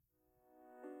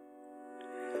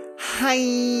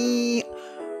Hi!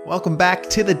 Welcome back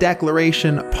to the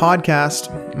Declaration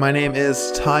Podcast. My name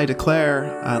is Ty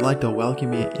Declare. I'd like to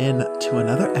welcome you in to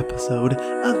another episode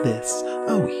of This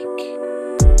a Week.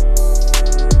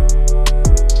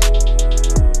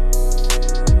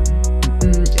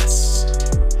 Yes.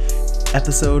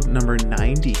 Episode number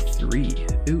 93.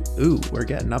 Ooh, we're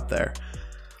getting up there.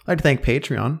 I'd like to thank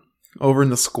Patreon. Over in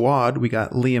the squad, we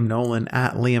got Liam Nolan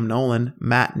at Liam Nolan,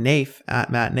 Matt Nafe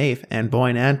at Matt Nafe, and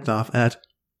Boyan Antonoff at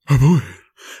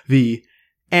the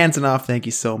Antonoff. Thank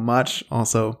you so much.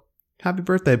 Also, happy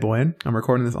birthday, Boyan. I'm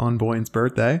recording this on Boyan's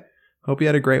birthday. Hope you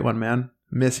had a great one, man.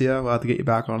 Miss you. We'll have to get you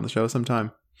back on the show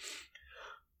sometime.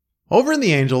 Over in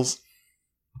the Angels,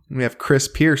 we have Chris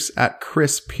Pierce at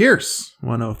Chris Pierce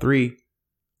 103.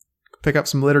 Pick up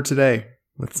some litter today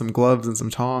with some gloves and some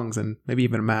tongs and maybe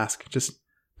even a mask. Just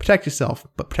protect yourself,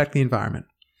 but protect the environment.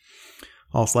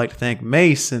 Also like to thank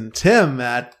Mace and Tim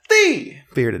at the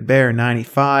Bearded Bear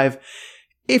 95.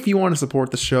 If you want to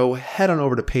support the show, head on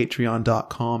over to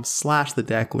patreon.com/the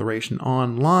Declaration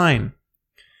Online.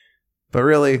 But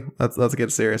really, let's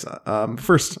get serious.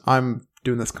 First, I'm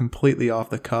doing this completely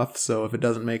off the cuff, so if it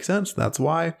doesn't make sense, that's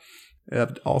why. If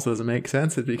it also doesn't make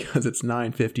sense, it's because it's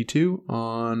 9:52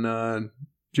 on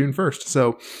June 1st.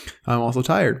 So I'm also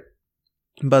tired.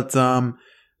 But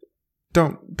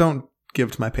Don't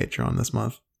give to my Patreon this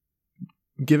month.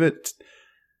 Give it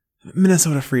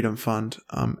Minnesota Freedom Fund,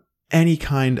 any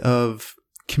kind of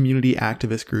community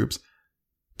activist groups.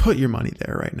 Put your money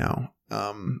there right now.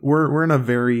 We're in a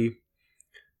very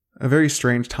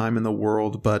strange time in the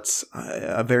world, but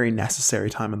a very necessary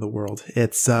time in the world.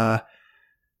 It's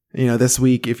this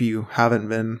week, if you haven't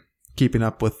been keeping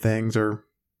up with things or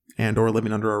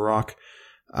living under a rock,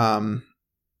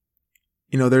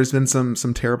 there's been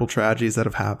some terrible tragedies that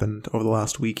have happened over the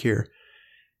last week here.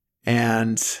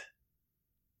 And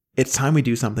it's time we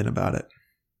do something about it.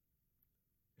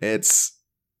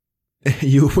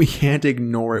 We can't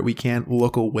ignore it. We can't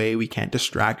look away. We can't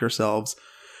distract ourselves.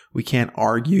 We can't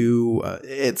argue.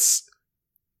 It's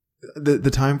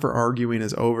the time for arguing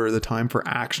is over. The time for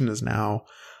action is now.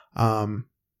 My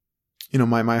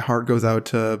heart goes out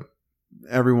to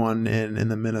everyone in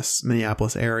the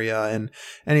Minneapolis area and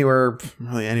anywhere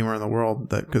in the world,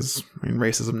 because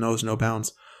racism knows no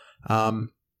bounds.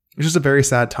 It's just a very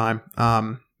sad time.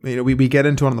 We get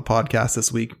into it on the podcast this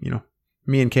week.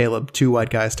 Me and Caleb, two white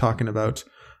guys talking about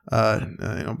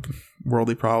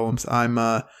worldly problems. I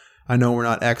know we're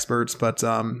not experts, but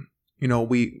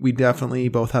we definitely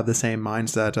both have the same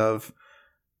mindset of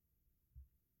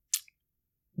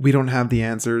we don't have the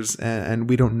answers and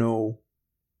we don't know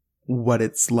what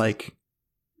it's like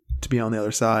to be on the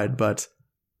other side, but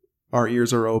our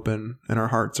ears are open and our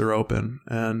hearts are open,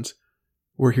 and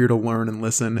we're here to learn and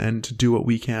listen and to do what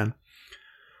we can.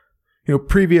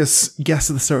 Previous guest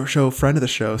of the show, friend of the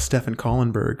show, Stefan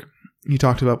Collenberg, he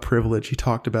talked about privilege. He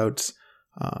talked about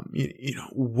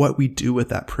what we do with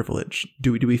that privilege.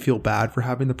 Do we feel bad for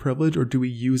having the privilege, or do we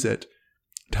use it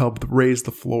to help raise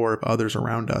the floor of others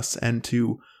around us and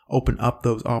to open up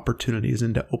those opportunities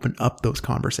and to open up those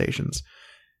conversations?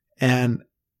 And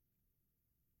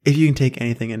if you can take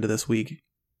anything into this week,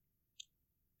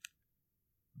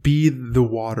 be the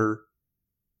water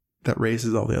that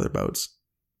raises all the other boats.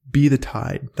 Be the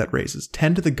tide that raises.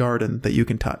 Tend to the garden that you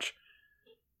can touch.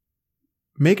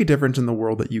 Make a difference in the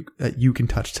world that you can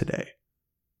touch today.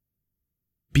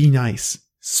 Be nice.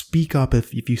 Speak up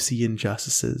if you see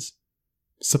injustices.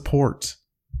 Support.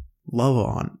 Love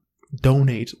on.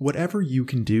 Donate. Whatever you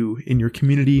can do in your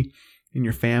community, in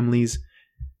your families,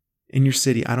 in your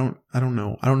city. I don't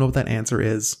know. I don't know what that answer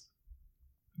is.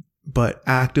 But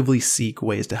actively seek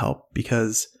ways to help,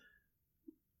 because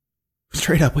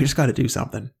straight up, we just got to do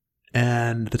something.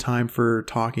 And the time for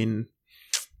talking,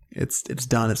 it's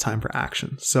done. It's time for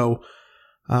action. So,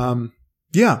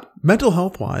 mental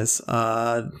health wise,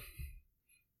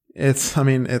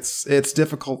 it's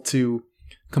difficult to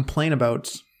complain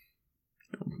about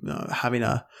having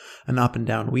an up and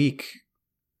down week,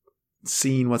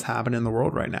 seeing what's happening in the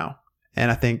world right now.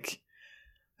 And I think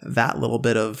that little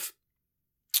bit of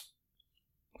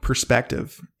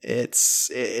perspective, it's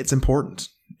important.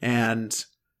 And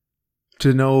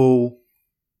to know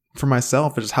for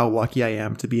myself just how lucky I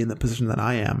am to be in the position that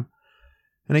I am.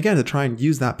 And again, to try and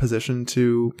use that position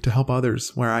to help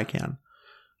others where I can.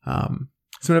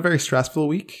 It's been a very stressful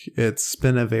week. It's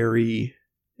been a very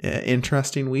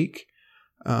interesting week.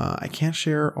 I can't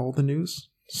share all the news,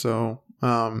 so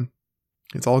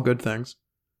it's all good things.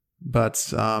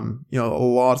 But, a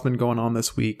lot's been going on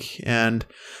this week. And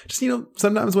just,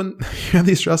 sometimes when you have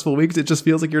these stressful weeks, it just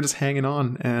feels like you're just hanging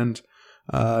on and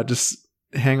just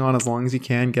hang on as long as you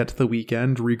can, get to the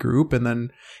weekend, regroup, and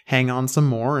then hang on some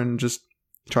more and just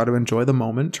try to enjoy the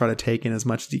moment, try to take in as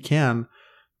much as you can.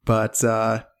 But,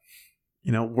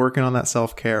 working on that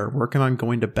self-care, working on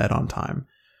going to bed on time,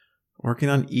 working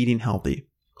on eating healthy.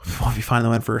 We finally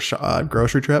went for a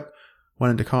grocery trip,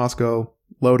 went into Costco,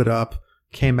 loaded up,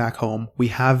 came back home. We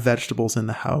have vegetables in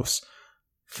the house.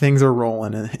 Things are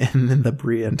rolling in the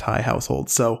Bria and Ty household.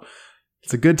 So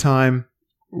it's a good time.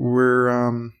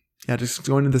 We're, just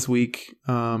going into this week.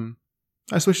 I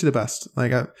just wish you the best.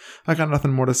 Like, I got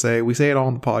nothing more to say. We say it all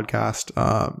on the podcast.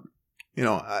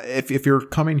 If you're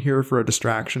coming here for a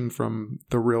distraction from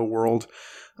the real world,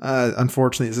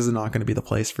 unfortunately, this is not going to be the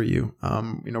place for you.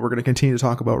 We're going to continue to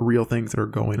talk about real things that are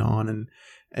going on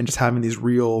and just having these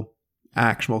real,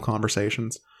 actionable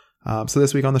conversations. So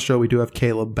this week on the show, we do have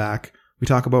Caleb back. We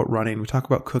talk about running. We talk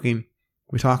about cooking.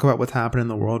 We talk about what's happening in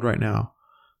the world right now.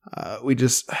 We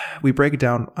break it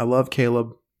down. I love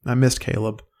Caleb. I missed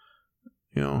Caleb.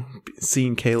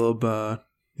 Seeing Caleb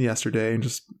yesterday and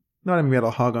just not even be able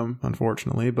to hug him,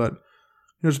 unfortunately, but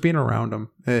just being around him,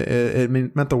 it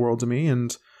meant the world to me,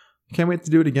 and can't wait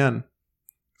to do it again.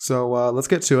 So let's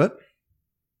get to it.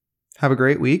 Have a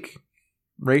great week.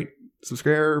 Rate,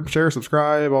 subscribe, share,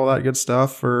 subscribe, all that good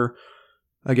stuff. For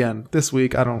again, this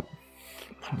week, I don't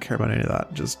care about any of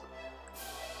that. Just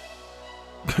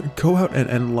go out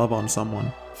and love on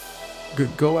someone.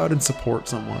 Go out and support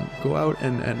someone. Go out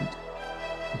and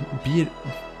be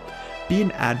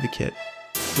an advocate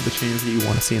for the change that you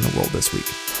want to see in the world this week.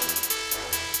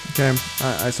 Okay,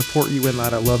 I support you in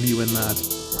that. I love you in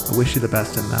that. I wish you the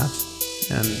best in that.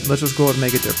 And let's just go out and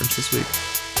make a difference this week.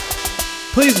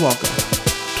 Please welcome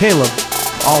Caleb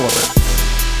Oliver.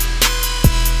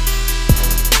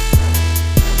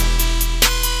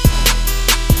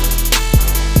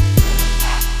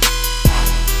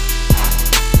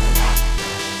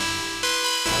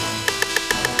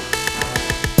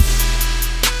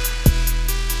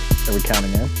 Are we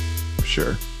counting in?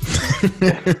 Sure.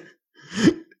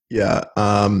 Yeah.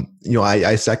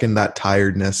 I second that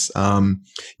tiredness.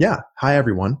 Hi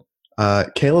everyone.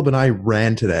 Caleb and I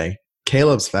ran today.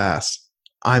 Caleb's fast.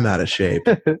 I'm out of shape.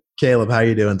 Caleb, how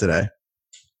you doing today?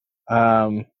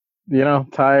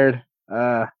 Tired.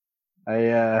 I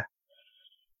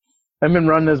haven't been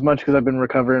running as much because I've been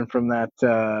recovering from that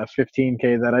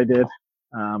 15K that I did.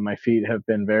 My feet have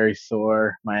been very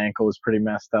sore. My ankle was pretty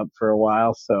messed up for a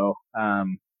while. So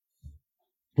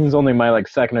it was only my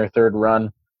second or third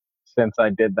run since I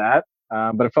did that.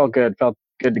 But it felt good. Felt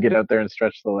good to get out there and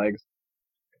stretch the legs.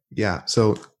 Yeah.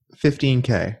 So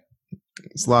 15K.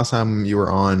 It's the last time you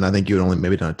were on. I think you had only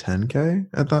maybe done a 10K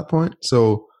at that point.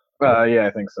 So yeah,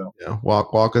 I think so. Yeah.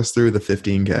 Walk us through the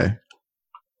 15K.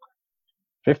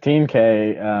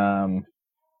 15K.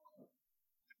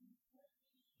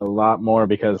 A lot more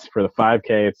because for the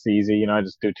 5K it's easy. I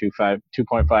just do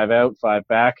 2.5 out, 5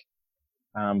 back.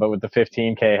 But with the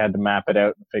 15K, I had to map it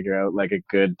out and figure out a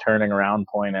good turning around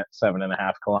point at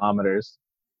 7.5 kilometers.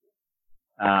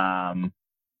 And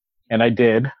I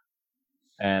did.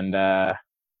 And I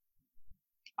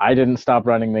didn't stop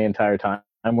running the entire time,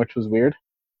 which was weird.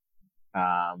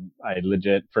 I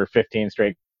legit, for 15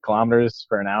 straight kilometers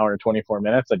for an hour and 24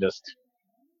 minutes, I just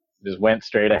went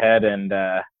straight ahead. And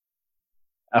a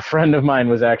friend of mine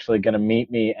was actually going to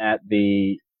meet me at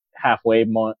the halfway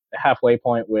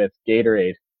point with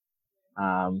Gatorade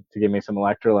to give me some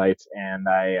electrolytes, and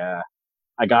I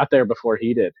got there before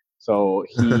he did. So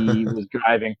he was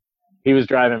driving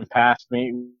past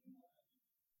me.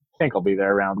 I think I'll be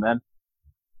there around then.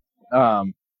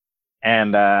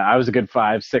 And I was a good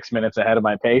 5-6 minutes ahead of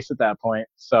my pace at that point.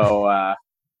 So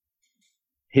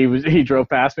he drove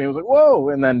past me. I was like, whoa,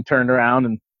 and then turned around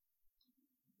and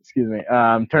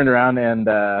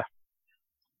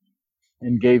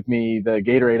gave me the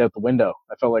Gatorade out the window.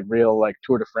 I felt like real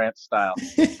Tour de France style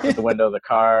out the window of the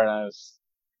car,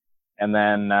 and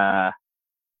then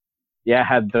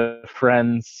had the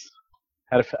friends,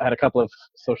 had a couple of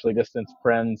socially distanced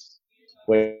friends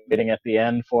waiting at the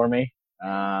end for me,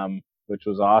 which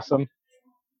was awesome,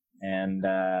 and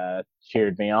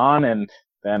cheered me on. And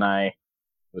then I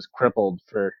was crippled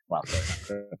but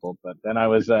then I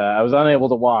was unable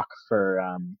to walk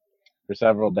for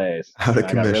several days. Out of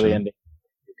commission. I got really into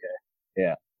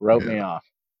wrote me off.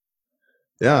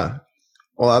 Yeah.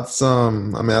 Well, that's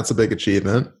that's a big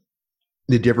achievement.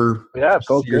 Did you ever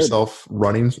see yourself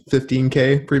running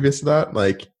 15K previous to that?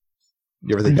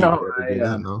 You ever think you would ever do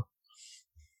that? No.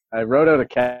 I wrote out a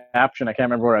caption. I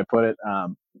can't remember where I put it.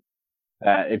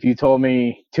 If you told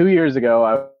me 2 years ago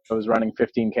I was running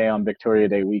 15K on Victoria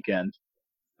Day weekend,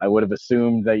 I would have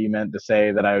assumed that you meant to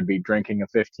say that I would be drinking a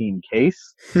 15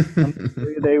 case on the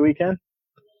 3-day weekend.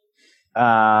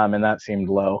 And that seemed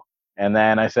low. And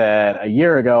then I said a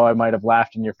year ago, I might have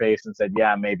laughed in your face and said,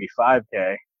 yeah, maybe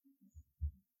 5K.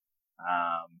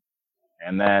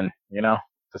 And then,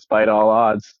 despite all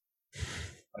odds,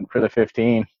 went for the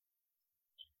 15.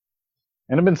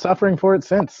 And I've been suffering for it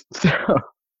since.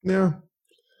 Yeah.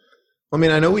 I mean,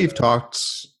 I know we've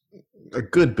talked a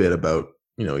good bit about,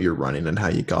 your running and how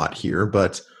you got here,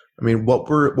 but I mean, what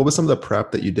was some of the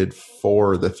prep that you did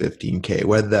for the 15K,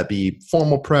 whether that be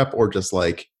formal prep or just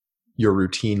like your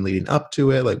routine leading up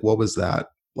to it? Like, what was that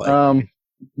like?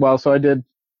 Well, so I did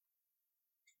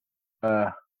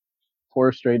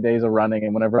 4 straight days of running,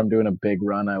 and whenever I'm doing a big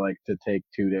run, I like to take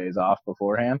 2 days off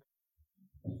beforehand.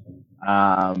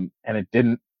 And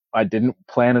I didn't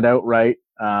plan it out right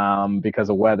because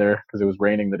of weather, because it was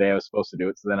raining the day I was supposed to do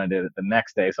it. So then I did it the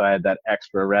next day. So I had that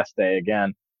extra rest day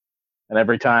again. And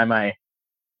every time I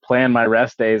plan my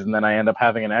rest days and then I end up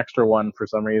having an extra one for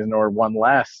some reason, or one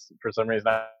less for some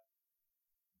reason,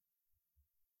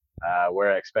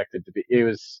 where I expected to be. It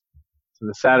was so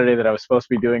the Saturday that I was supposed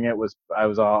to be doing it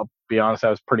I'll be honest, I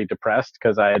was pretty depressed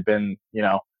because I had been,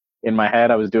 in my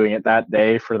head, I was doing it that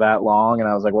day for that long. And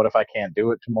I was like, what if I can't do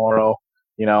it tomorrow?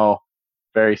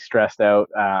 Very stressed out.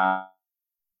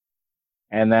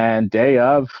 And then day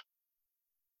of,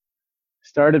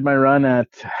 started my run at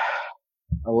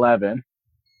 11.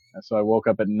 So I woke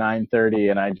up at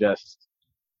 9:30 and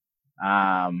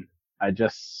I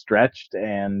just stretched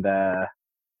and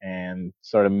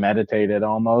sort of meditated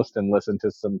almost and listened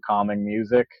to some calming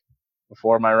music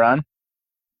before my run.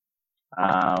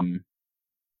 And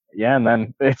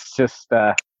then it's just,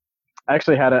 I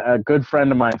actually had a good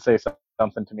friend of mine say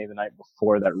something to me the night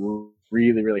before that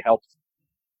really, really helped.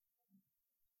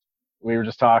 We were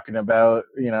just talking about,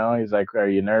 he's like, are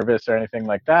you nervous or anything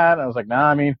like that? And I was like,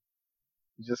 nah, I mean,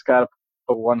 you just got to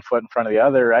put one foot in front of the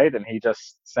other, right? And he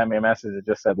just sent me a message that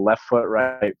just said left foot,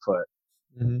 right foot.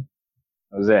 Mm-hmm.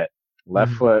 That was it.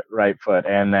 Left foot, right foot.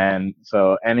 And then,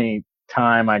 so any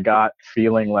time I got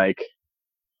feeling like,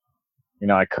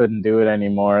 I couldn't do it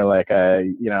anymore, like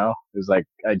it was like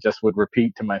I just would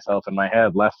repeat to myself in my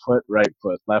head, left foot, right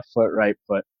foot, left foot, right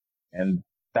foot. And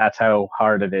that's how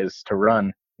hard it is to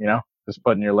run, just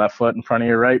putting your left foot in front of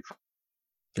your right foot,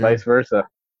 vice versa.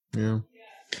 Yeah.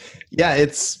 Yeah,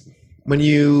 it's when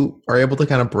you are able to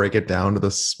kind of break it down to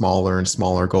the smaller and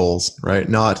smaller goals, right?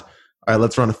 Not, all right,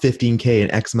 let's run a 15K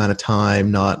in X amount of time,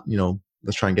 not,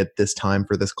 let's try and get this time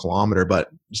for this kilometer, but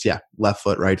just, left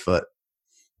foot, right foot.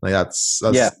 Like that's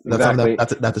exactly.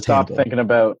 That's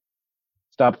attainable.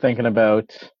 Stop thinking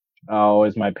about, oh,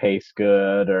 is my pace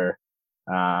good, or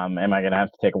am I going to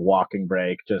have to take a walking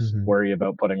break? Just worry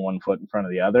about putting one foot in front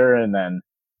of the other, and then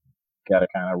got to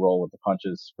kind of roll with the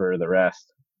punches for the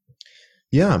rest.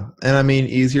 Yeah. And I mean,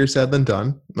 easier said than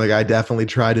done. Like I definitely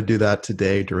tried to do that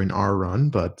today during our run,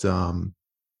 but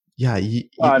you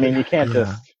can't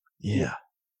just. Yeah.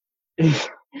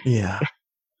 Yeah.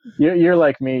 You're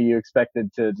like me. You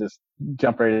expected to just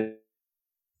jump right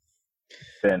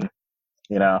in,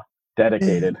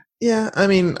 dedicated. Yeah. I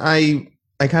mean, I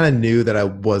kind of knew that I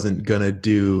wasn't going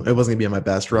to be on my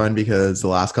best run, because the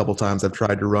last couple times I've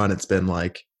tried to run, it's been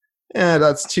like,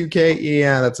 that's 2K.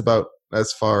 Yeah, that's about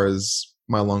as far as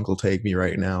my lung will take me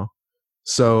right now.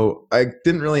 So I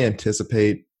didn't really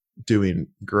anticipate doing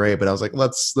great, but I was like,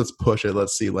 let's push it.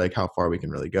 Let's see like how far we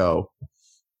can really go.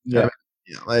 Yeah.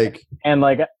 I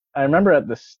remember at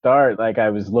the start, like I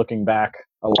was looking back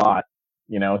a lot,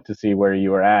 to see where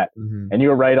you were at, and you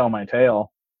were right on my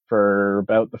tail for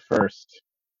about the first,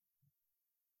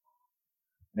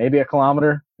 maybe a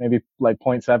kilometer, maybe like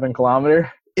 0.7 kilometer.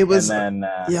 It was, and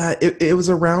then, it was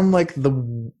around like the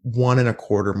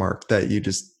 1.25 mark that you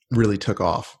just really took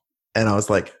off. And I was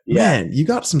like, man, you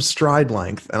got some stride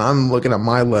length. And I'm looking at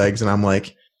my legs and I'm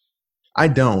like, I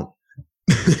don't.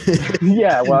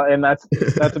 Yeah, well, and that's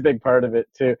a big part of it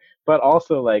too. But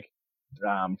also like,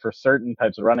 for certain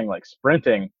types of running, like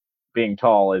sprinting, being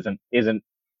tall isn't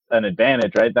an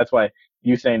advantage, right? That's why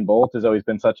Usain Bolt has always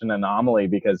been such an anomaly,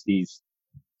 because he's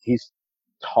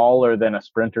taller than a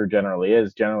sprinter generally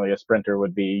is. Generally, a sprinter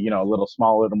would be, a little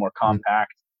smaller, a little more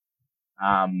compact.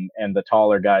 And the tall,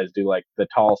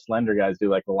 slender guys do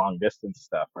like the long distance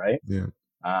stuff, right? Yeah.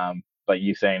 But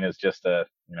Usain is just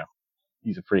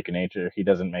he's a freak of nature. He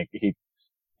doesn't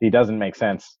make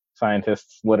sense.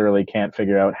 Scientists literally can't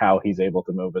figure out how he's able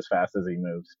to move as fast as he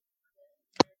moves.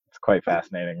 It's quite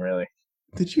fascinating, really.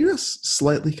 Did you just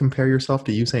slightly compare yourself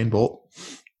to Usain Bolt?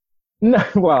 No,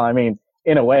 well, I mean,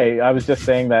 in a way, I was just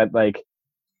saying that, like,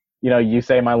 you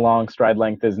say my long stride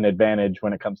length is an advantage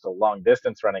when it comes to long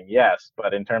distance running. Yes,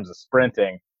 but in terms of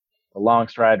sprinting, the long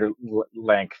stride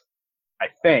length, I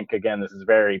think, again, this is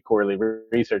very poorly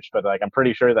researched, but like I'm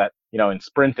pretty sure that in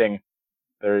sprinting,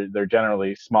 they're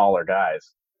generally smaller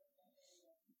guys.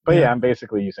 But yeah, I'm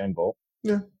basically Usain Bolt.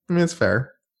 Yeah, I mean it's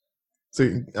fair.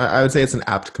 So I would say it's an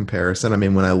apt comparison. I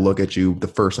mean, when I look at you, the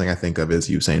first thing I think of is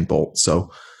Usain Bolt.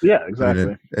 So yeah, exactly. I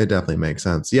mean, it definitely makes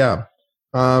sense. Yeah.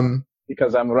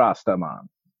 Because I'm Rasta man.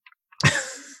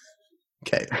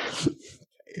 Okay.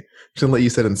 Just gonna let you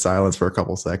sit in silence for a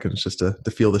couple seconds just to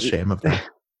feel the shame of that.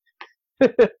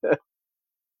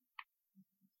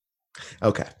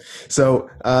 Okay. So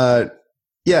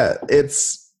yeah,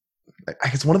 I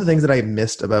guess one of the things that I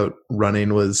missed about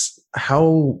running was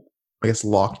how, I guess,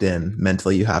 locked in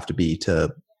mentally you have to be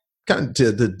to kind of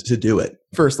to do it.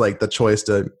 First, like the choice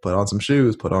to put on some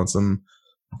shoes, put on some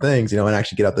things, and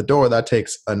actually get out the door. That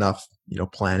takes enough,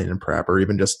 planning and prep, or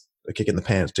even just a kick in the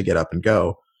pants to get up and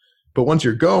go. But once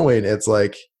you're going, it's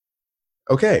like,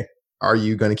 okay, are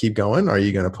you going to keep going? Are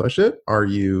you going to push it? Are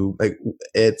you like,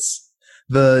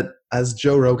 as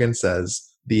Joe Rogan says,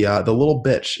 the little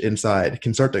bitch inside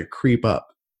can start to creep up.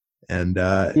 And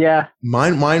yeah,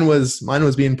 mine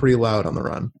was being pretty loud on the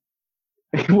run.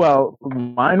 Well,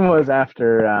 mine was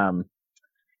after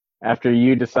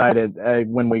you decided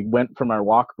when we went from our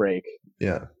walk break.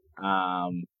 Yeah.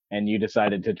 And you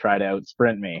decided to try to out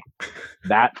sprint me.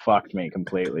 That fucked me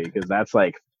completely, because that's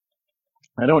like,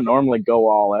 I don't normally go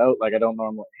all out. Like I don't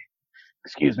normally,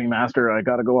 excuse me, master, I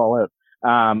got to go all out.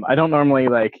 I don't normally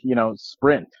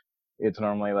sprint. It's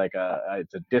normally like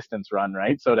it's a distance run,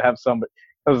 right? So to have somebody,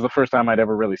 that was the first time I'd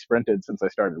ever really sprinted since I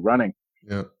started running.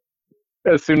 Yeah.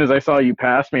 As soon as I saw you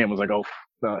pass me, I was like, oh,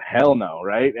 hell no,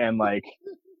 right? And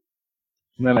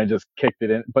then I just kicked it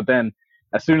in. But then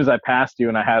as soon as I passed you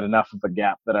and I had enough of a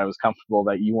gap that I was comfortable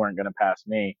that you weren't going to pass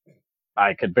me,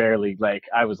 I could barely,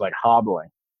 I was hobbling.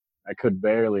 I could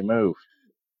barely move.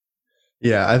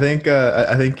 Yeah, I think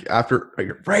after,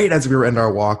 right as we were in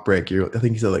our walk break, I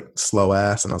think you said slow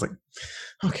ass, and I was like,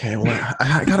 okay, well,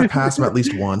 I gotta pass him at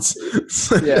least once.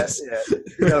 Yeah,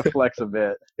 you gotta flex a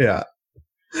bit. Yeah,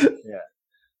 yeah,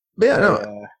 but yeah.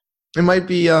 No, it might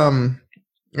be it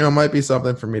might be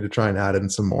something for me to try and add in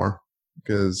some more,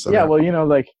 because well,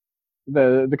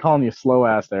 the calling you slow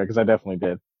ass there, because I definitely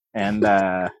did, and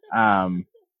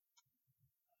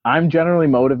I'm generally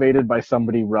motivated by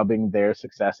somebody rubbing their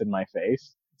success in my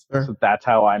face. So that's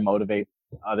how I motivate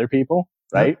other people,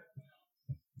 right?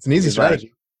 Yeah. It's an easy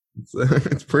strategy.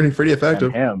 It's pretty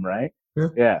effective. Him, right?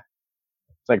 Yeah.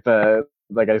 It's like I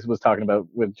was talking about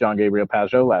with John Gabriel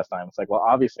Pajot last time. It's like, well,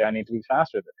 obviously I need to be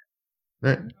faster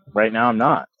than him. Right now I'm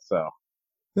not. So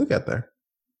you'll get there.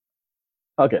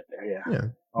 I'll get there. Yeah.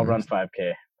 I'll run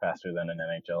 5K faster than an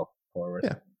NHL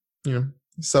forward. Yeah.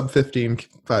 Sub 15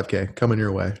 5K coming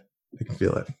your way. I can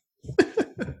feel it.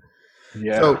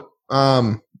 Yeah. So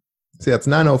see, it's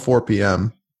 9:04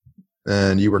 p.m.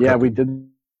 and you were we did.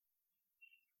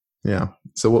 Yeah.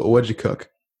 So what'd you cook?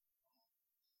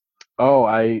 Oh,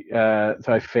 I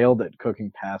failed at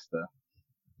cooking pasta.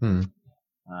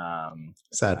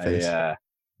 Sad face.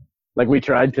 We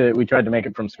tried to make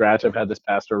it from scratch. I've had this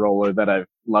pasta roller that I've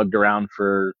lugged around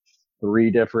for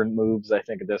 3 different moves, I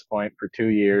think, at this point, for 2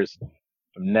 years.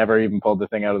 I've never even pulled the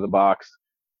thing out of the box.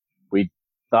 We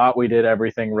thought we did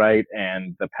everything right,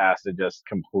 and the pasta just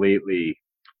completely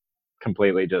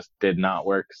just did not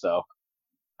work. So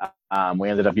we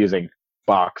ended up using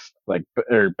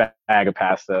bag of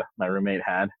pasta my roommate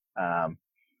had,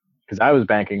 because I was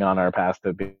banking on our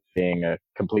pasta being a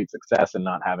complete success and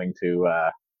not having to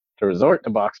resort to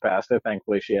box pasta.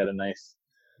 Thankfully, she had a nice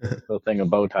little thing of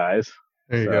bow ties.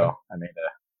 There you go. I made a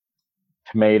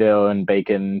tomato and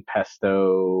bacon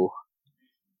pesto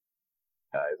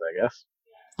ties, I guess.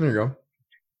 There you go.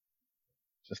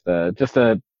 Just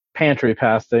a pantry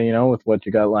pasta, with what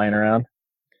you got lying around.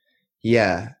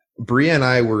 Yeah. Bria and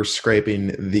I were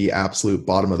scraping the absolute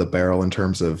bottom of the barrel in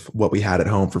terms of what we had at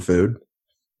home for food.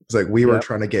 It's like we were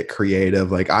trying to get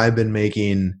creative. I've been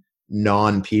making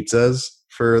non-pizzas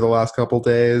for the last couple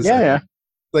days. Yeah.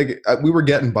 We were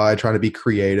getting by trying to be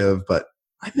creative, but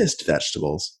I missed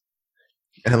vegetables.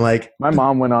 And my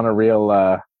mom went on a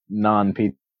real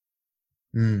non-pizza.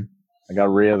 I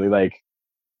got really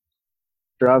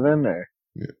oven, or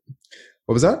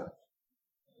what was that?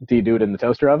 Do you do it in the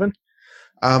toaster oven?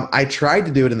 I tried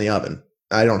to do it in the oven.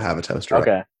 I don't have a toaster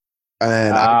oven.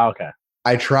 And okay.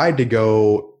 I tried to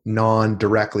go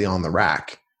directly on the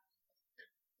rack.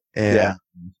 And in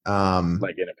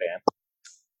a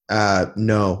pan.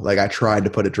 No, I tried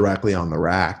to put it directly on the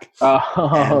rack.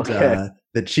 Oh, okay.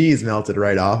 the cheese melted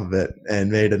right off of it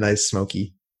and made a nice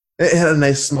smoky. It had a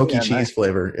nice smoky Yeah, cheese nice.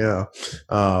 flavor. Yeah.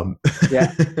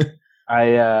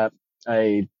 Yeah.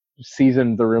 I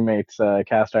seasoned the roommate's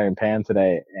cast iron pan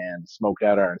today and smoked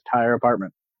out our entire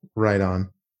apartment. Right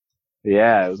on.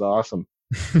 Yeah, it was awesome.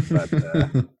 But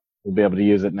we'll be able to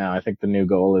use it now. I think the new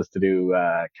goal is to do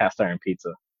cast iron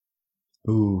pizza.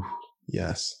 Ooh,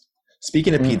 yes.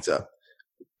 Speaking of pizza,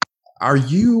 are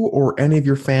you or any of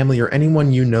your family or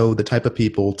anyone you know the type of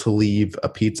people to leave a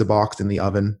pizza box in the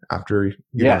oven after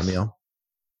you're done a meal?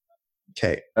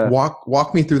 Okay,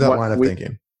 walk me through that line of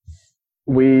thinking.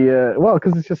 Well,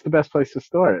 because it's just the best place to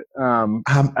store it.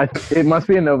 It must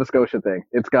be a Nova Scotia thing.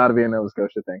 It's got to be a Nova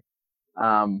Scotia thing.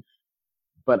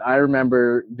 But I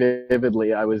remember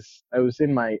vividly, I was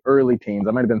in my early teens.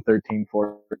 I might have been 13,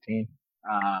 14,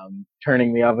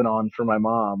 turning the oven on for my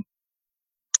mom,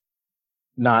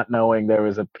 not knowing there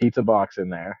was a pizza box in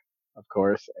there, of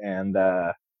course, and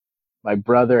my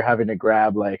brother having to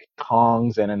grab like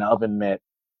tongs and an oven mitt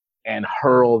and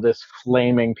hurl this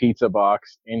flaming pizza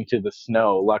box into the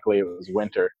snow. Luckily, it was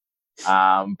winter,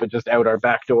 but just out our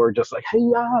back door, just like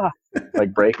hey-ya!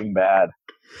 Like Breaking Bad,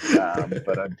 but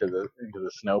into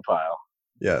the snow pile.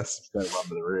 Yes, instead of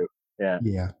onto the roof. Yeah,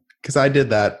 yeah. Because I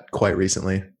did that quite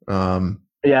recently.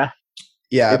 Yeah.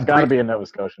 Yeah, it's got to be a Nova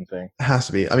Scotian thing. It has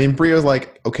to be. I mean, Brie was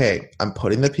like, okay, I'm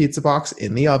putting the pizza box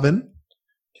in the oven.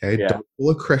 Okay, Yeah. Don't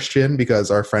fool a Christian,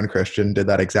 because our friend Christian did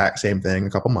that exact same thing a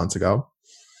couple months ago.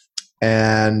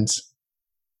 And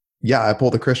yeah, I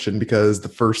pulled a Christian because the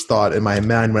first thought in my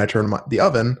mind when I turn the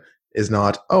oven is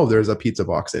not, oh, there's a pizza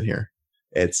box in here.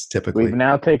 It's typically. We've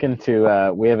now taken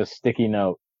to, we have a sticky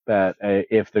note that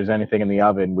if there's anything in the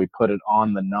oven, we put it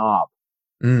on the knob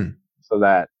so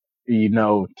that you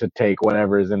know to take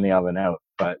whatever is in the oven out.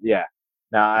 But yeah,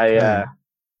 now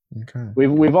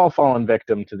we've all fallen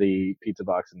victim to the pizza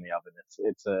box in the oven.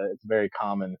 It's a very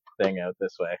common thing out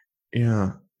this way.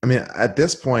 Yeah, I mean, at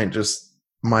this point, just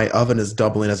my oven is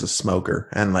doubling as a smoker,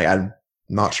 and like I'm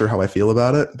not sure how I feel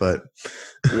about it, but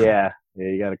yeah,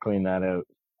 you got to clean that out.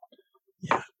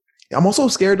 Yeah, I'm also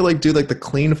scared to like do like the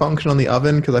clean function on the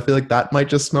oven because I feel like that might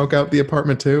just smoke out the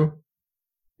apartment too.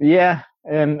 Yeah,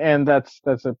 and that's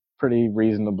a pretty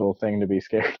reasonable thing to be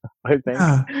scared of, I think.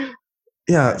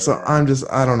 Yeah, so I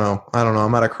don't know.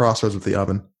 I'm at a crossroads with the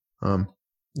oven.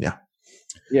 Yeah.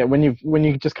 Yeah, when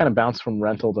you just kind of bounce from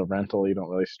rental to rental, you don't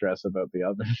really stress about the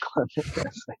oven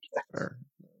cleanliness.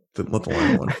 Let the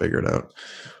landlord figure it out.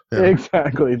 Yeah.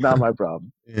 Exactly, not my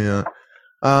problem. Yeah.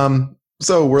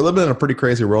 So we're living in a pretty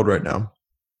crazy world right now.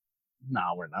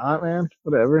 No, we're not, man.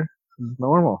 Whatever. It's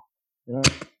normal. You know?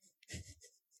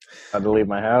 Had to leave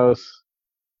my house.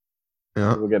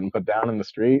 Yeah. People getting put down in the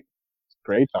street. It's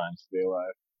great times to be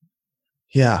alive.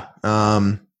 Yeah.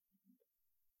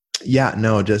 Yeah,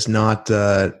 no, just not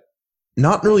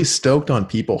really stoked on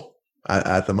people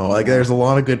at the moment. Like there's a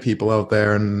lot of good people out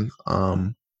there, and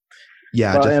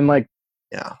yeah, well, and like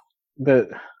yeah.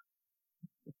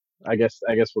 I guess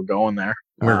we're going there.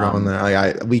 We're going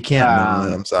there. We can't know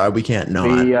it. I'm sorry, we can't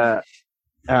know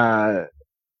it.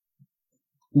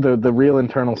 The real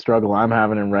internal struggle I'm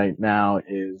having right now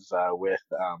is with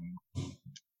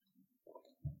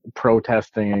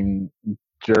protesting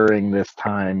during this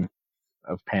time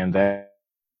of pandemic.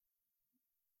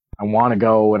 I want to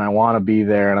go and I want to be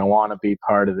there and I want to be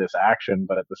part of this action,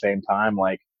 but at the same time,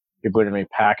 like people are going to be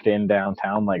packed in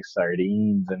downtown like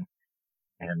sardines,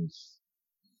 and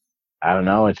I don't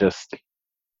know. It's just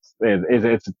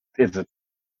it's a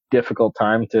difficult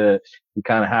time you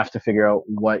kind of have to figure out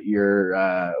what you're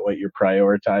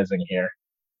prioritizing here.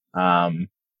 I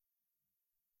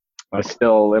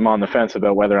still am on the fence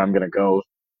about whether I'm going to go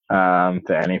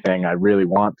to anything I really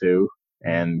want to,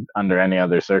 and under any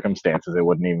other circumstances, it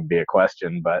wouldn't even be a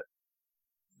question. But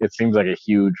it seems like a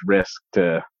huge risk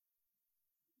to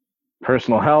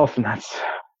personal health, and it's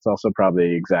also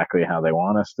probably exactly how they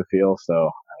want us to feel. So I don't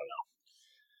know.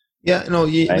 Yeah, no,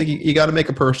 you got to make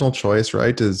a personal choice,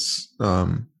 right? Is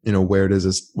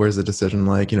where's the decision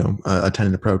like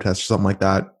attending a protest or something like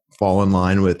that fall in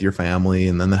line with your family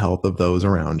and then the health of those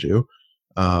around you?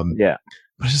 Yeah,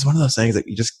 but it's just one of those things that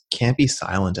you just can't be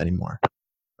silent anymore.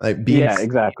 Like being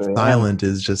exactly silent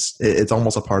is just it's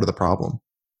almost a part of the problem.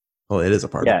 Well, it is a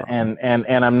part of the problem.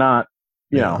 and I'm not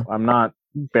I'm not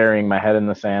burying my head in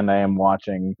the sand. I am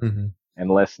watching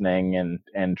and listening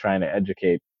and trying to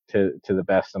educate to the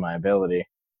best of my ability.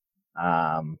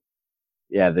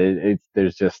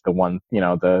 There's just the one,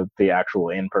 the actual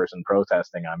in-person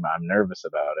protesting. I'm nervous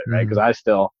about it, right? Because I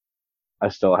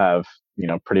still have,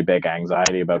 pretty big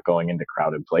anxiety about going into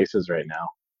crowded places right now.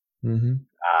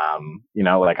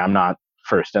 Like I'm not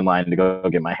first in line to go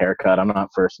get my hair cut. I'm not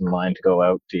first in line to go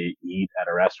out to eat at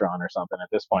a restaurant or something at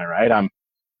this point, right?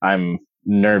 I'm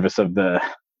nervous of the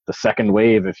second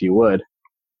wave, if you would.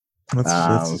 That's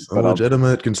a But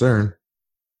legitimate concern.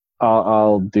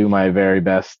 I'll do my very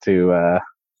best to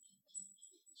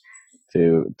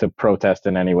protest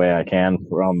in any way I can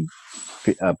from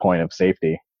a point of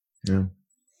safety. Yeah.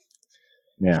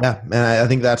 Yeah. And I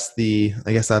think that's the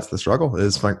struggle,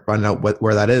 is finding out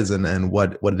where that is and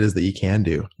what it is that you can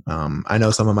do. I know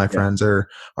some of my friends are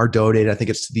donated. I think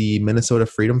it's to the Minnesota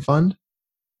Freedom Fund.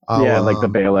 Like the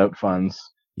bailout funds.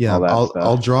 Yeah,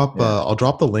 I'll drop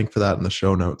the link for that in the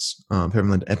show notes.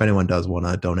 If anyone does want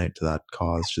to donate to that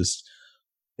cause, just,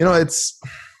 it's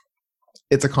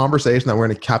a conversation that we're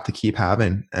going to have to keep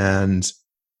having, and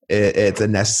it's a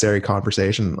necessary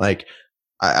conversation. Like,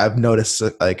 I've noticed,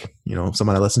 like,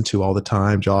 someone I listen to all the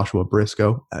time, Joshua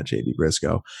Briscoe at JB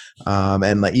Briscoe,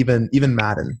 and like even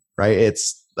Madden, right?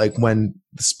 It's like when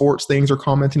the sports things are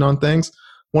commenting on things,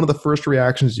 one of the first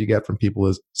reactions you get from people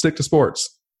is stick to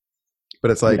sports. But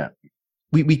it's like,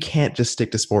 we can't just stick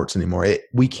to sports anymore.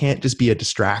 We can't just be a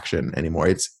distraction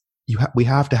anymore. We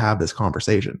have to have this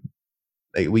conversation.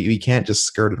 Like, we can't just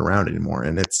skirt it around anymore.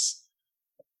 And I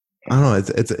don't know,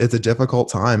 it's a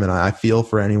difficult time, and I feel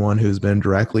for anyone who's been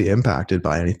directly impacted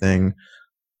by anything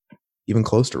even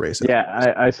close to racism.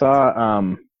 Yeah, I saw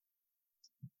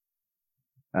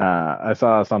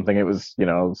something. It was,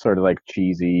 sort of like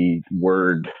cheesy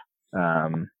word.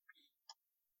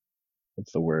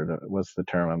 What's the word? What's the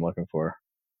term I'm looking for?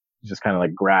 Just kind of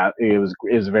like it was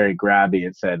very grabby.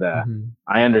 It said,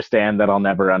 I understand that I'll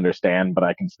never understand, but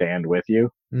I can stand with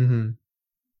you. Mm-hmm.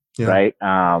 Yeah. Right.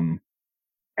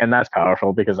 And that's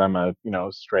powerful, because I'm a,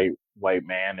 straight white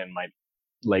man in my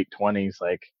late 20s.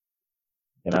 Like,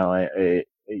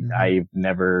 I've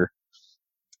never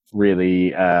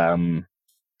really, I've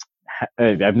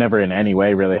never in any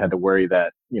way really had to worry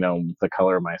that, the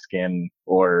color of my skin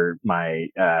or my,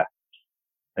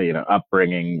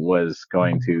 upbringing was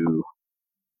going to,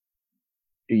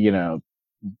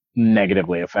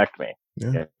 negatively affect me.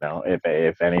 Yeah.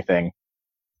 If anything,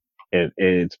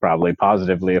 it's probably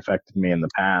positively affected me in the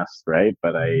past, right?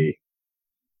 But I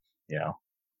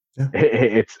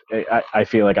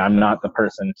feel like I'm not the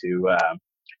person to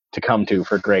come to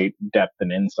for great depth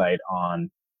and insight on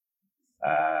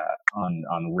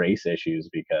race issues,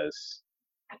 because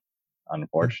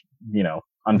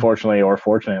unfortunately or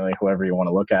fortunately, however you want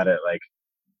to look at it, like,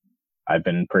 I've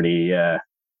been pretty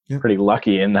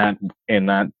lucky in that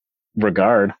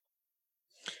regard.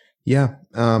 Yeah.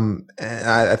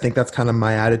 I think that's kind of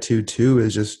my attitude too,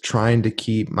 is just trying to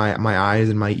keep my eyes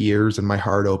and my ears and my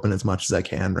heart open as much as I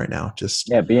can right now.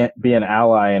 Just be an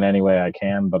ally in any way I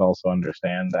can, but also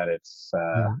understand that it's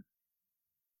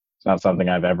not something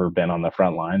I've ever been on the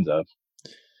front lines of.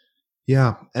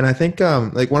 Yeah. And I think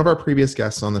like one of our previous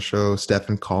guests on the show,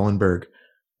 Stefan Kohlenberg,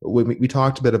 we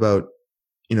talked a bit about,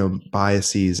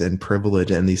 biases and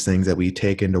privilege and these things that we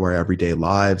take into our everyday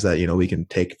lives that, we can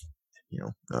take,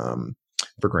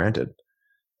 for granted.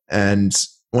 And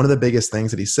one of the biggest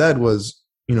things that he said was,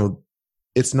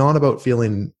 it's not about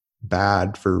feeling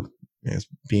bad for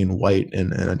being white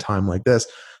in a time like this.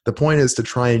 The point is to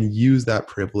try and use that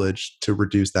privilege to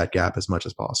reduce that gap as much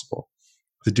as possible,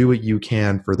 to do what you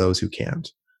can for those who can't.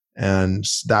 And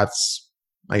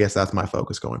I guess that's my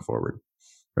focus going forward,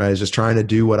 right? Is just trying to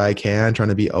do what I can, trying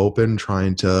to be open,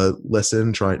 trying to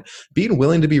listen, being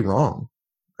willing to be wrong,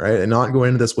 right? And not going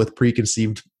into this with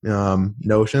preconceived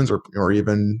notions or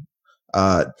even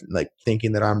like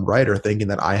thinking that I'm right or thinking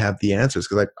that I have the answers,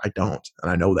 because I don't,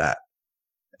 and I know that.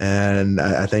 And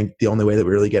I think the only way that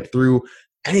we really get through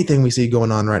anything we see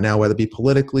going on right now, whether it be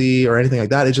politically or anything like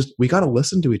that, is just we got to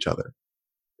listen to each other,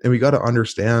 and we got to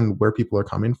understand where people are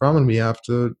coming from, and we have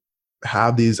to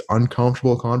have these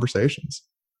uncomfortable conversations.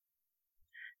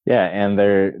 Yeah, and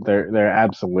they're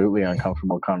absolutely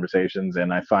uncomfortable conversations,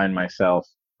 and I find myself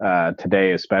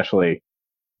today especially,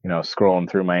 scrolling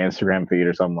through my Instagram feed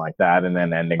or something like that, and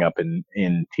then ending up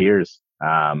in tears,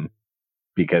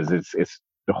 because it's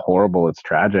horrible, it's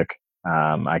tragic.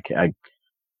 I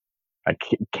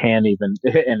can't even,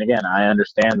 and again, I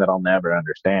understand that I'll never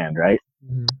understand, right?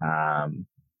 Mm-hmm.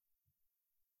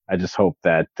 I just hope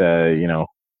that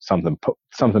something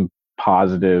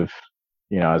positive,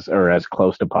 as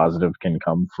close to positive can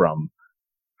come from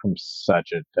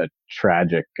such a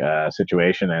tragic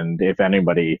situation. And if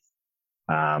anybody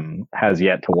has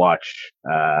yet to watch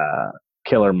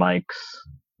Killer Mike's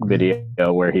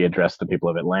video where he addressed the people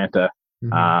of Atlanta,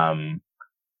 mm-hmm.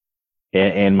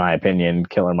 In my opinion,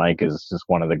 Killer Mike is just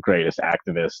one of the greatest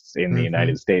activists in the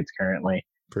United States currently.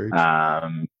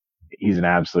 he's an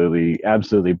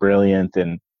absolutely brilliant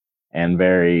and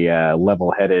very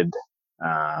level-headed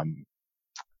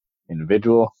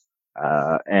individual.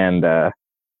 And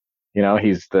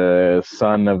he's the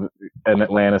son of an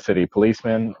Atlanta City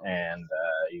policeman, and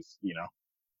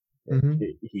Mm-hmm.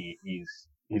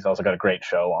 he's also got a great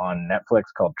show on Netflix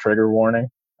called Trigger Warning,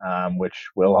 which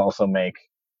will also make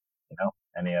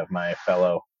any of my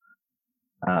fellow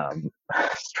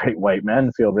straight white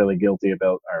men feel really guilty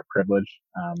about our privilege,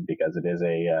 because it is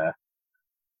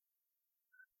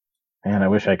and I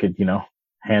wish I could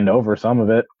hand over some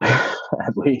of it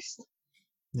at least.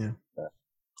 Yeah. But,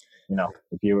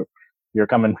 if you're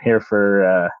coming here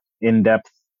for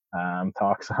in-depth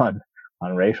talks on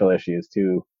racial issues,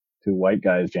 two white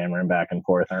guys jamming back and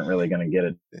forth aren't really going to get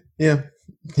it.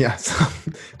 Yeah. So,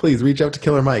 please reach out to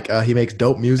Killer Mike. He makes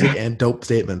dope music and dope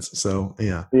statements. So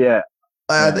yeah.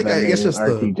 I guess just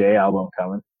RTJ album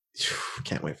coming.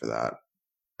 Can't wait for that.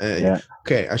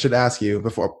 Okay, I should ask you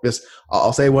before.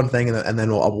 I'll say one thing and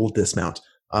then we'll dismount.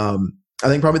 I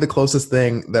think probably the closest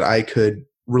thing that I could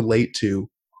relate to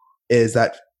is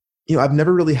that I've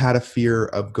never really had a fear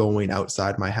of going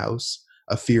outside my house,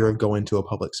 a fear of going to a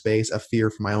public space, a fear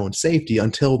for my own safety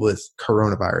until this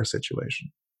coronavirus situation.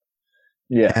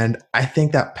 Yeah, and I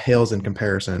think that pales in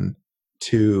comparison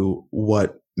to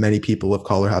what many people of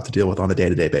color have to deal with on a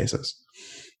day-to-day basis.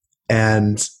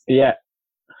 And yeah,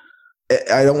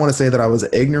 I don't want to say that I was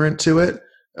ignorant to it,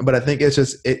 but I think it's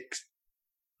just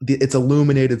it's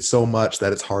illuminated so much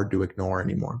that it's hard to ignore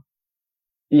anymore.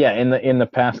 Yeah, in the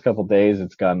past couple of days,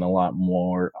 it's gotten a lot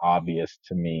more obvious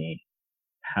to me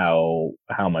how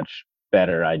much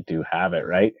better I do have it,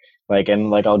 right?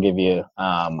 I'll give you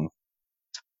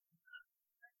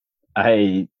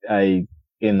I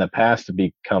in the past have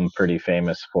become pretty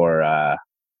famous for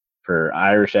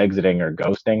Irish exiting or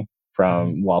ghosting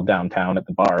from while downtown at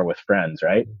the bar with friends,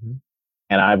 right? Mm-hmm.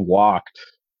 And I've walked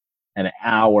an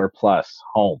hour plus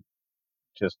home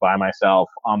just by myself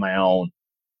on my own,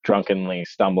 drunkenly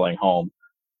stumbling home.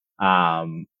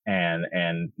 And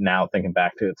now thinking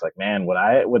back to it, it's like, man,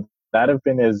 would that have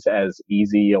been as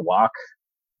easy a walk,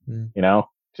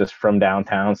 just from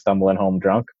downtown stumbling home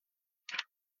drunk?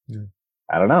 Yeah.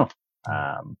 I don't know.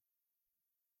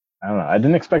 I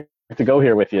didn't expect to go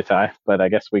here with you, Ty, but I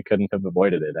guess we couldn't have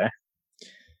avoided it, eh?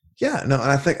 Yeah, no, and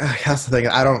I think that's the thing.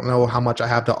 I don't know how much I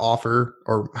have to offer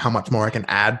or how much more I can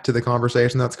add to the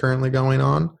conversation that's currently going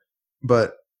on,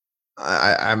 but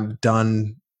I'm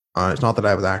done. It's not that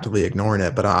I was actively ignoring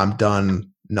it, but I'm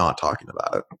done not talking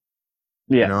about it.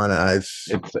 Yeah, and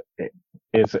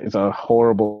it's a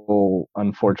horrible,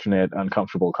 unfortunate,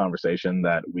 uncomfortable conversation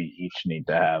that we each need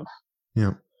to have.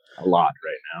 Yeah, a lot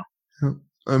right now.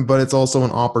 But it's also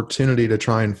an opportunity to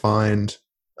try and find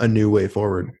a new way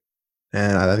forward.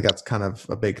 And I think that's kind of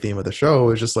a big theme of the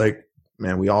show, is just like,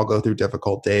 man, we all go through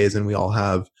difficult days and we all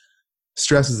have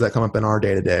stresses that come up in our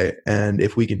day to day. And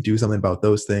if we can do something about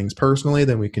those things personally,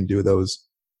 then we can do those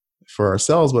for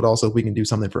ourselves, but also if we can do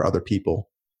something for other people,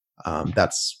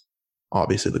 that's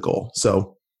obviously the goal.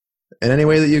 So in any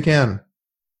way that you can,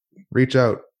 reach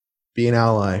out, be an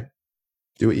ally,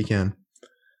 do what you can.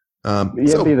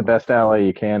 be the best ally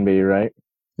you can be, right?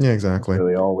 Yeah, exactly. That's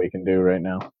really all we can do right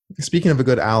now. Speaking of a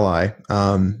good ally,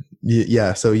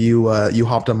 so you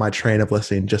hopped on my train of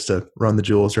listening just to Run the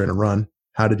Jewels during a run.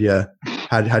 How'd you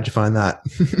find that?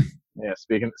 Yeah,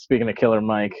 speaking of Killer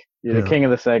Mike, you're the king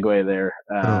of the segue there.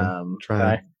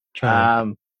 Try.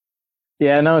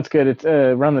 Yeah, no, it's good. It's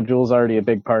Run the Jewels already a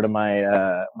big part of my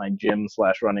my gym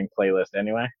 / running playlist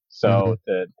anyway. So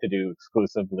to do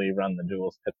exclusively Run the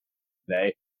Jewels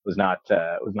today was not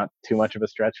too much of a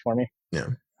stretch for me. Yeah.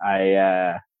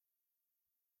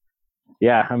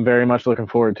 I'm very much looking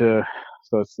forward to.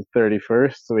 So it's the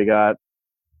 31st. So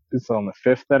it's on the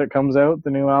 5th that it comes out, the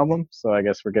new album. So I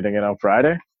guess we're getting it on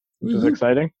Friday, which is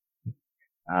exciting.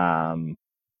 Been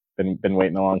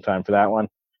waiting a long time for that one.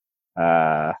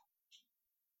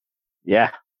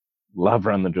 Love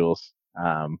Run the Jewels.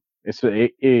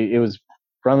 It was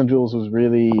Run the Jewels was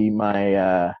really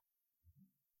my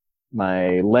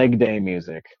my leg day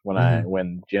music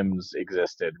when gyms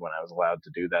existed, when I was allowed to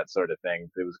do that sort of thing.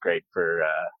 It was great for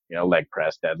leg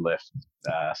press, deadlift,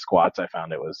 squats. I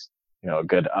found it was a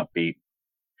good upbeat,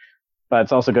 but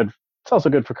it's also good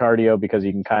for cardio because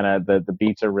you can kind of the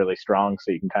beats are really strong,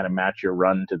 so you can kind of match your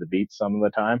run to the beats some of the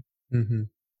time.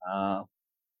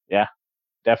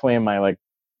 Definitely in my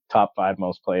top 5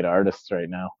 most played artists right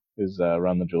now is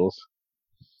Run the Jewels,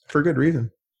 for good reason.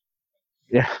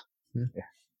 Yeah.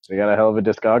 They got a hell of a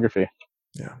discography.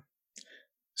 Yeah.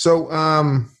 So,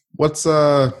 what's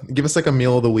give us a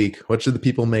meal of the week? What should the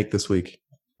people make this week?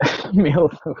 Meal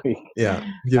of the week. Yeah,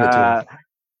 give it to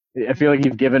him. I feel like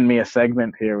you've given me a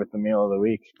segment here with the meal of the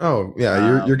week. Oh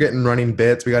yeah, you're getting running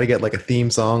bits. We got to get like a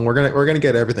theme song. We're gonna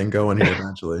get everything going here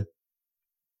eventually.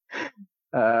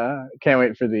 Can't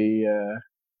wait for the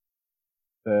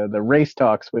race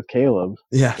talks with Caleb.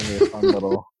 Yeah, It's gonna be a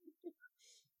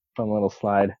fun little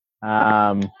slide.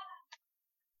 I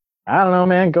don't know,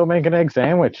 man. Go make an egg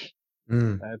sandwich.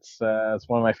 That's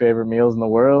one of my favorite meals in the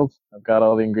world. I've got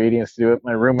all the ingredients to do it.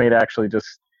 My roommate actually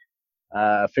just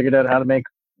figured out how to make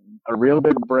a real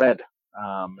big bread,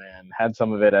 and had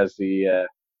some of it as the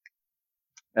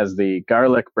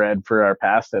garlic bread for our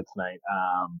pasta tonight.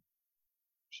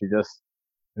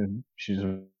 She's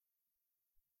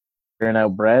figuring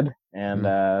out bread, and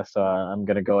so I'm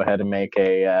gonna go ahead and make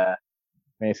a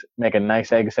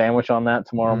nice egg sandwich on that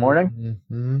tomorrow morning.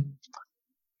 Mm-hmm.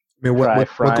 I mean,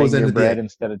 what goes into bread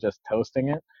instead of just toasting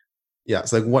it? Yeah,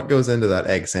 it's like what goes into that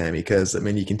egg, Sammy? Because I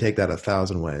mean, you can take that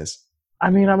 1,000 ways.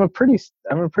 I mean, I'm a pretty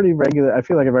regular. I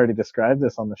feel like I've already described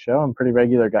this on the show. I'm a pretty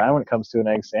regular guy when it comes to an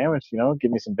egg sandwich. You know,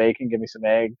 give me some bacon, give me some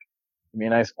egg, give me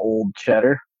a nice old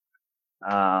cheddar.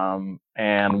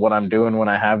 And what I'm doing when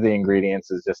I have the ingredients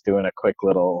is just doing a quick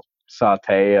little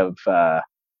saute of a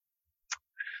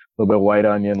little bit of white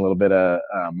onion, a little bit of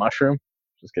mushroom.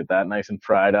 Just get that nice and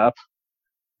fried up.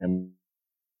 And,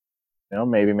 you know,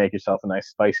 maybe make yourself a nice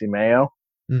spicy mayo,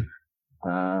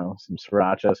 some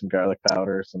sriracha, some garlic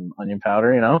powder, some onion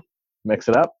powder, you know, mix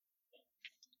it up.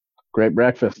 Great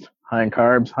breakfast. High in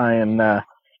carbs, high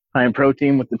in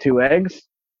protein with the 2 eggs.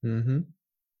 Mm-hmm.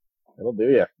 It'll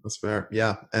do you. That's fair.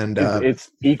 Yeah. And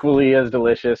it's equally as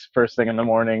delicious first thing in the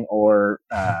morning or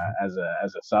as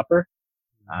a supper.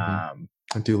 I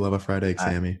do love a fried egg,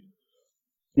 Sammy.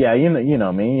 Yeah, you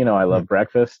know me. You know I love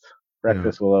breakfast.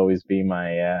 Breakfast will always be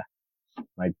my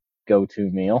my go-to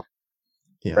meal.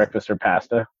 Yeah. Breakfast or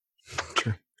pasta.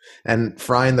 True. And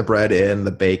frying the bread in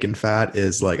the bacon fat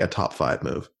is like a top 5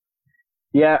 move.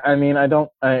 Yeah, I mean, I've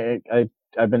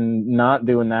been not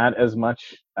doing that as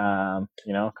much,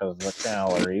 you know, because of the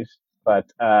calories. But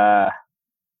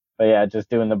yeah,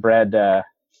 just doing the bread,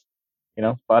 you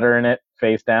know, buttering it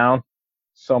face down,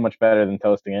 so much better than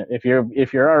toasting it. If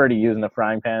you're already using a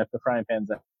frying pan, if the frying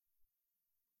pan's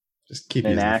just keep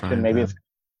in action, maybe it's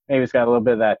got a little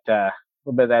bit of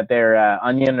that there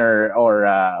onion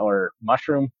or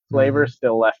mushroom flavor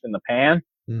still left in the pan.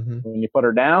 Mm-hmm. When you put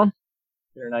her down,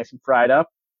 get her nice and fried up.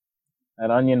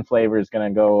 That onion flavor is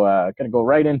gonna go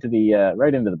right into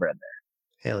the bread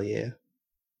there. Hell yeah!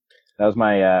 That was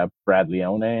my Brad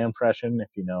Leone impression. If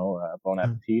you know Bon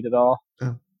Appetit at all.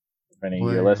 Oh. If any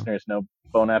of your listeners know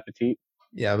Bon Appetit.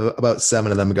 Yeah, about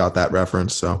 7 of them got that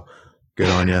reference. So good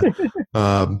on you.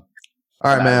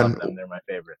 All right, man. I love them. They're my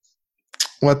favorites.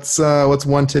 What's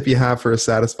one tip you have for a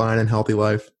satisfying and healthy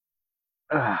life?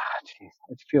 Jeez,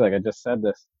 I feel like I just said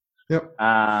this. Yep.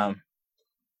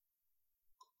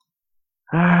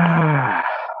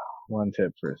 One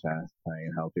tip for a satisfying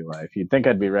and healthy life. You'd think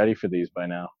I'd be ready for these by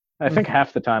now. I think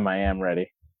half the time I am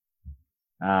ready.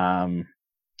 All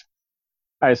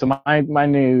right, so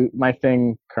my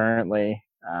thing currently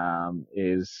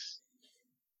is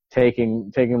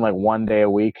taking like one day a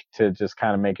week to just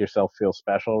kind of make yourself feel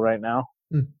special right now.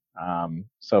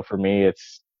 So for me,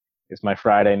 it's my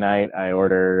Friday night. I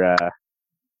order,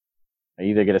 I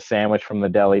either get a sandwich from the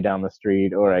deli down the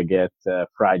street or I get a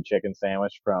fried chicken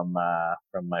sandwich from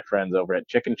my friends over at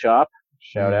Chicken Chop.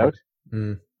 Shout out.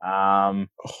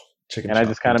 Chicken and Chop, I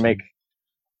just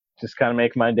kind of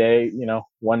make my day, you know,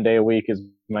 one day a week is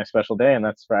my special day, and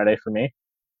that's Friday for me.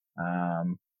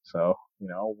 So, you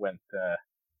know, went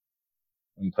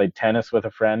and played tennis with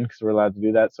a friend because we're allowed to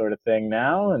do that sort of thing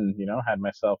now, and, you know, had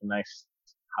myself a nice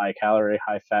high calorie,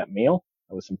 high fat meal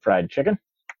with some fried chicken,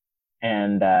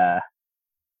 and I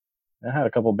had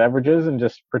a couple beverages and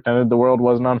just pretended the world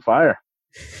wasn't on fire.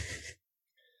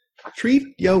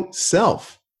 Treat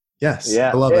yourself. Yes. Yeah.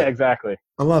 I love it. Exactly.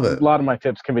 I love it. A lot of my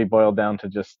tips can be boiled down to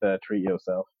just treat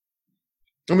yourself.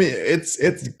 I mean,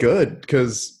 it's good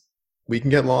because we can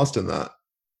get lost in that,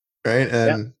 right?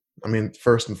 And I mean,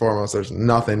 first and foremost, there's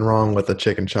nothing wrong with a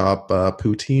chicken chop,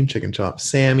 poutine chicken chop,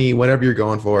 Sammy, whatever you're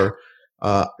going for.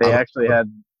 They actually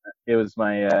had. It was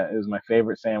my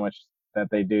favorite sandwich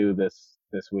that they do this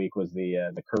week was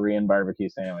the Korean barbecue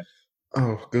sandwich.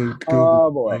 Oh, good. Oh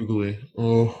boy. Googly.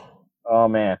 Oh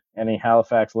man. Any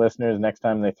Halifax listeners, next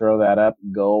time they throw that up,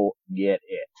 go get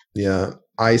it. Yeah.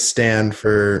 I stand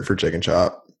for chicken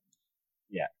chop.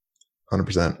 Yeah.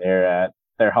 100%.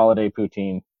 Their holiday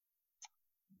poutine.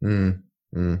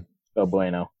 So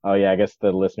bueno. Oh yeah, I guess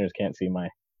the listeners can't see my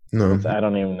No, I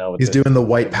don't even know what he's this doing the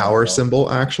white power is. symbol.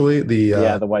 Actually,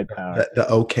 Yeah, the white power. the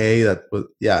okay. That was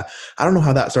yeah. I don't know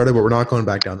how that started, but we're not going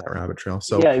back down that rabbit trail.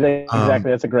 So yeah,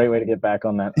 exactly. That's a great way to get back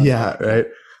on that. Yeah, right.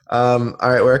 All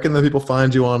right. Where can the people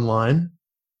find you online?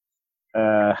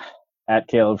 At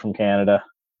Caleb from Canada.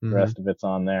 The Mhm. rest of it's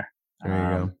on there. There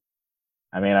you go.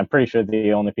 I mean, I'm pretty sure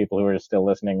the only people who are still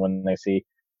listening when they see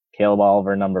Caleb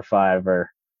Oliver #5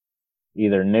 are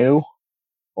either new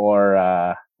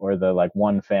or the like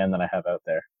one fan that I have out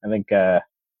there. I think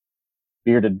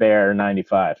Bearded Bear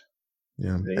 95.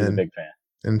 Yeah, He's a big fan.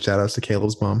 And shout outs to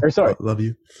Caleb's mom. Or sorry, Love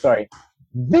you. sorry,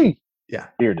 Yeah.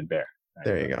 Bearded Bear.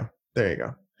 There you go. There you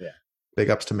go. Yeah. Big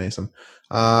ups to Mason.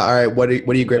 All right. What are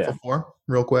you grateful for,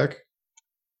 real quick?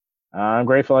 I'm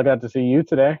grateful I got to see you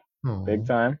today. Oh. Big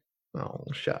time. Oh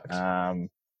shucks.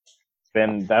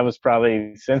 That was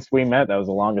probably, since we met, that was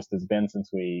the longest it's been since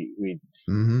we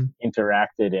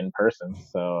interacted in person.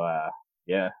 So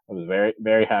yeah, I was very,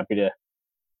 very happy to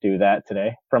do that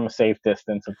today from a safe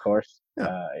distance, of course.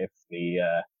 Yeah. If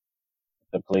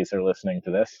the police are listening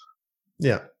to this.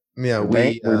 Yeah. Yeah.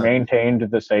 We maintained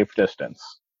the safe distance.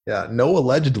 Yeah. No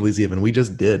allegedly's even. We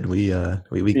just did. We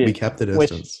kept the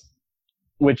distance.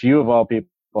 Which you of all people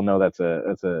know that's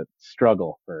a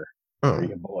struggle for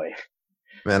your boy.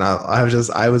 Man, I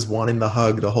was wanting the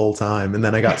hug the whole time, and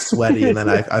then I got sweaty, and then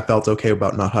I felt okay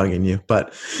about not hugging you.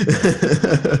 But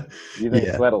you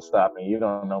think sweat will stop me? You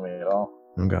don't know me at all.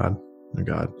 Oh God.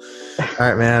 All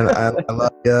right, man. I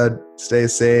love you. Stay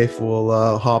safe.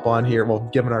 We'll hop on here. Well,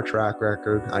 given our track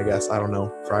record, I guess, I don't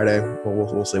know, Friday.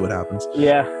 We'll see what happens.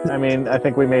 Yeah, I mean, I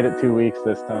think we made it 2 weeks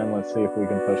this time. Let's see if we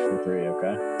can push for 3.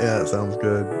 Okay. Yeah, sounds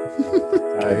good.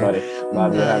 All right, buddy.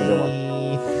 Love you. Have a good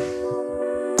one.